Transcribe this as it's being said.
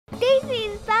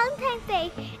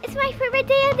Valentine's Day. It's my favorite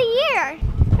day of the year.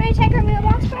 Want to check our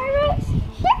mailbox, Briar Rose?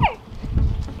 Sure.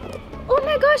 Oh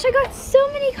my gosh, I got so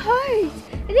many cards.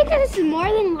 I think that is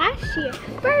more than last year.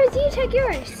 Briar Rose, you check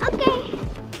yours. Okay.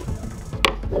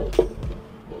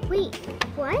 Wait,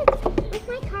 what? Where's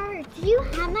my cards? Do you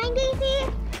have mine,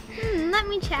 Daisy? Let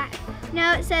me check.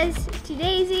 No, it says to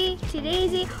Daisy, to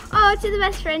Daisy. Oh, to the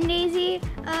best friend, Daisy.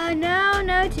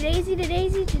 No, to Daisy, to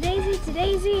Daisy, to Daisy, to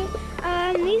Daisy.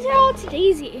 These are all to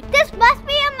Daisy. This must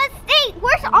be a mistake.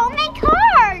 Where's all my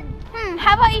cards?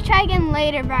 How about you try again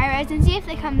later, Briar Rose, and see if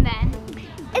they come then.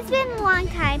 It's been a long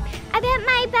time. I bet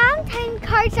my Valentine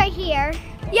cards are here.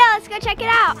 Yeah, let's go check it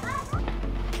out.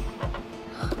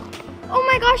 Oh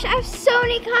my gosh, I have so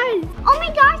many cards. Oh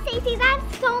my gosh, Stacey,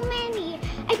 that's so many.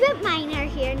 I bet mine are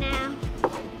here now.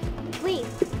 Wait,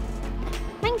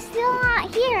 mine's still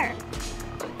not here.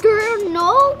 There are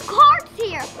no cards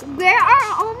here. Where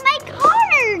are all my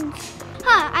cards?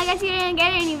 I guess you didn't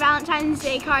get any Valentine's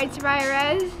Day cards,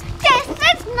 Briar Rose. This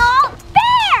is not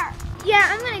fair! Yeah,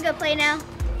 I'm gonna go play now.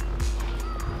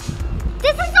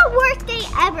 This is the worst day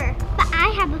ever, but I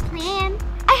have a plan.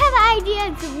 I have an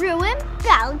idea to ruin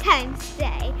Valentine's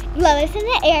Day. Love is in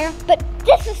the air, but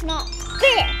this is not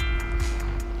fair.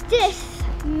 This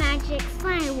magic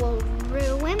slime will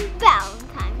ruin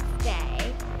Valentine's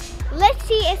Day. Let's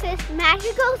see if this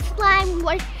magical slime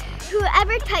works.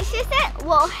 Whoever touches it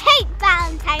will hate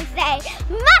Valentine's Day.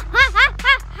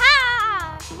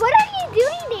 What are you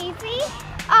doing, Daisy?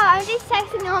 Oh, I'm just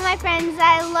texting all my friends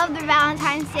that I love their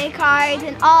Valentine's Day cards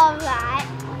and all of that.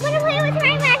 Want to play with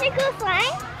my magical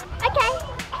slime? Okay.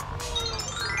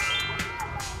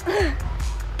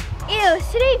 Ew, is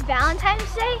today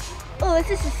Valentine's Day? Oh,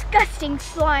 this is disgusting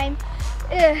slime.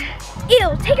 Ugh.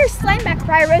 Ew, take your slime back,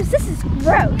 Briar Rose. This is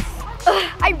gross. Ugh,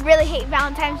 I really hate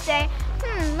Valentine's Day.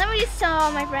 Let me just tell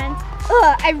all my friends.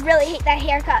 Ugh, I really hate that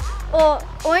haircut. Oh,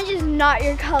 orange is not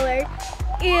your color.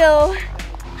 Ew.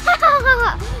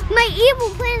 My evil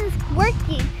plan is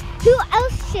working. Who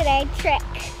else should I trick?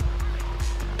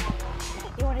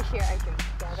 You want to share our drink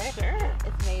together? Sure.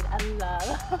 It's made of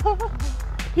love.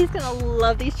 He's gonna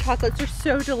love these chocolates. They're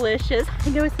so delicious. I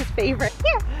know it's his favorite.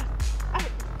 Here.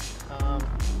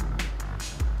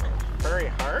 Furry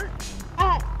heart?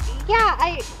 Yeah,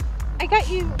 I got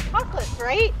you chocolates,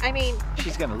 right? I mean,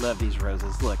 She's gonna love these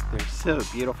roses. Look, they're so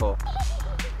beautiful.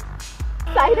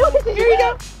 here you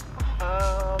go.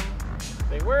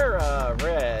 They were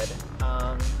red.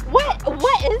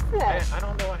 What is this? I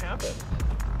don't know what happened.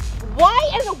 Why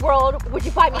in the world would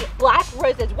you buy me black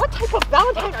roses? What type of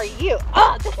Valentine are you?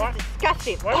 This is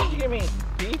disgusting. Why did you give me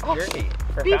beef jerky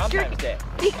for Beef Valentine's jerky. Day?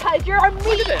 Because you're a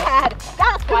meathead.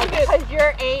 That's why, because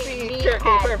you're a Beef jerky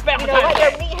meathead. for Valentine's You know what? You're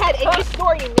a Day. meathead in your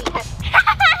store, you meathead.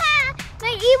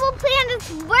 My evil plan is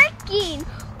working.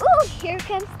 Ooh, here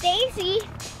comes Daisy.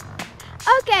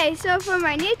 Okay, so for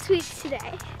my new tweets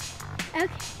today. Okay.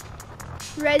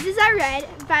 Roses are red,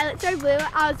 violets are blue.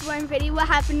 I was born pretty, what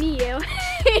happened to you?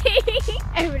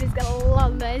 Everybody's gonna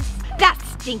love this. That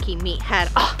stinky meathead.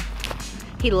 Oh,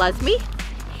 he loves me?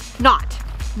 Not.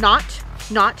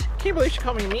 Can't believe she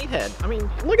called me meathead. I mean,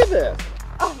 look at this.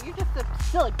 Oh, you're just a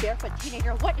silly barefoot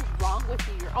teenager. What is wrong with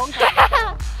you? Your own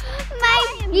My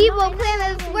evil plan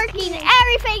is working.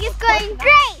 Everything is going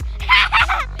great.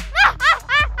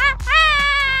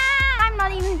 I'm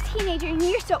not even a teenager and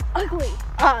you're so ugly.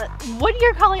 What are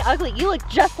you calling ugly? You look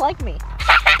just like me.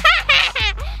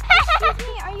 Excuse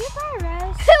me, are you Briar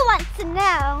Rose? Who wants to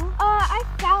know? I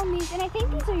found these and I think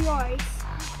these are yours.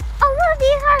 Oh, well,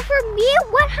 these are for me?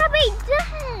 What have I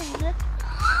done?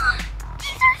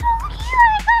 These are so cute.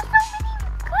 I got so many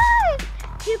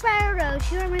good. You, Briar Rose,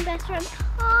 you are my best friend.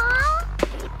 Aww.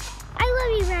 I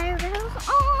love you, Briar Rose.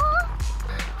 Aww.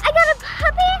 I got a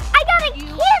puppy. I got a kitty.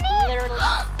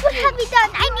 What have we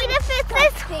done? I need to fix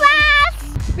this class.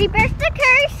 Reverse the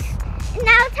curse.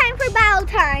 Now time for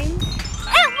Valentine.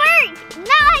 It worked.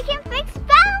 Now I can fix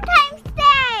Valentine's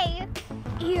Day.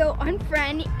 Ew,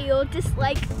 unfriend. Ew,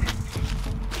 dislike.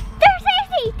 There's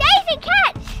Daisy. Daisy,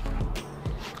 catch.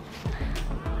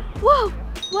 Whoa.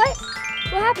 What?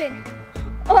 What happened?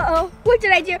 Uh-oh, what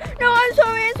did I do? No, I'm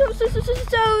sorry, I'm so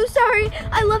sorry.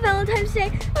 I love Valentine's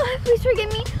Day. Oh, please forgive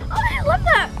me. Oh, I love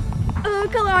that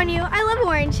color on you. I love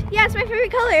orange. Yeah, it's my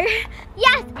favorite color.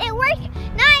 Yes, it worked.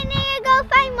 Now I need to go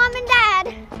find Mom and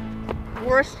Dad.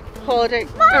 Worst holiday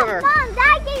ever. Mom,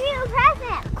 Dad gave you a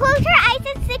present. Close your eyes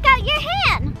and stick out your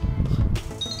hand.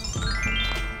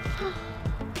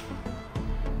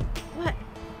 What?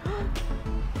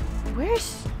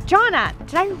 Where's John at?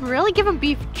 Did I really give him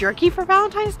beef jerky for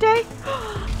Valentine's Day?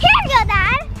 Here you go,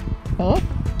 Dad. Huh?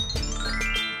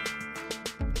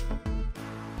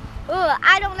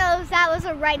 I don't know if that was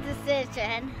the right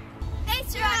decision.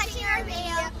 Thanks for watching our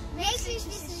video. Make sure to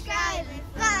subscribe and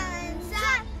thumbs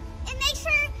up. And make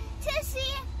sure to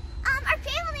see our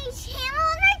family channel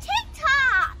and our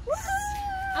TikTok.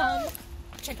 Woohoo!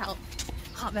 Check out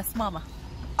Hot Mess Mama.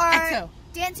 Or EXO.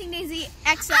 Dancing Daisy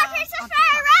EXO. Officers of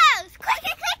Briar Rose!